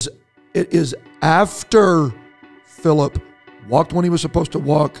It is after Philip walked when he was supposed to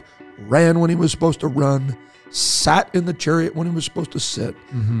walk, ran when he was supposed to run, sat in the chariot when he was supposed to sit,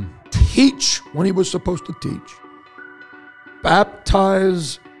 teach when he was supposed to teach,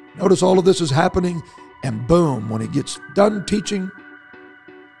 baptize. Notice all of this is happening, and boom, when he gets done teaching,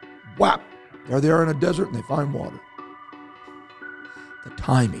 whap, there they are in a desert and they find water. The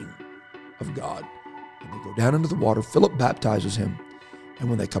timing of God. And they go down into the water. Philip baptizes him. And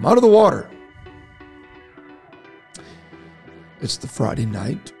when they come out of the water, it's the Friday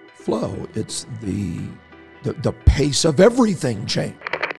night flow. It's the pace of everything change.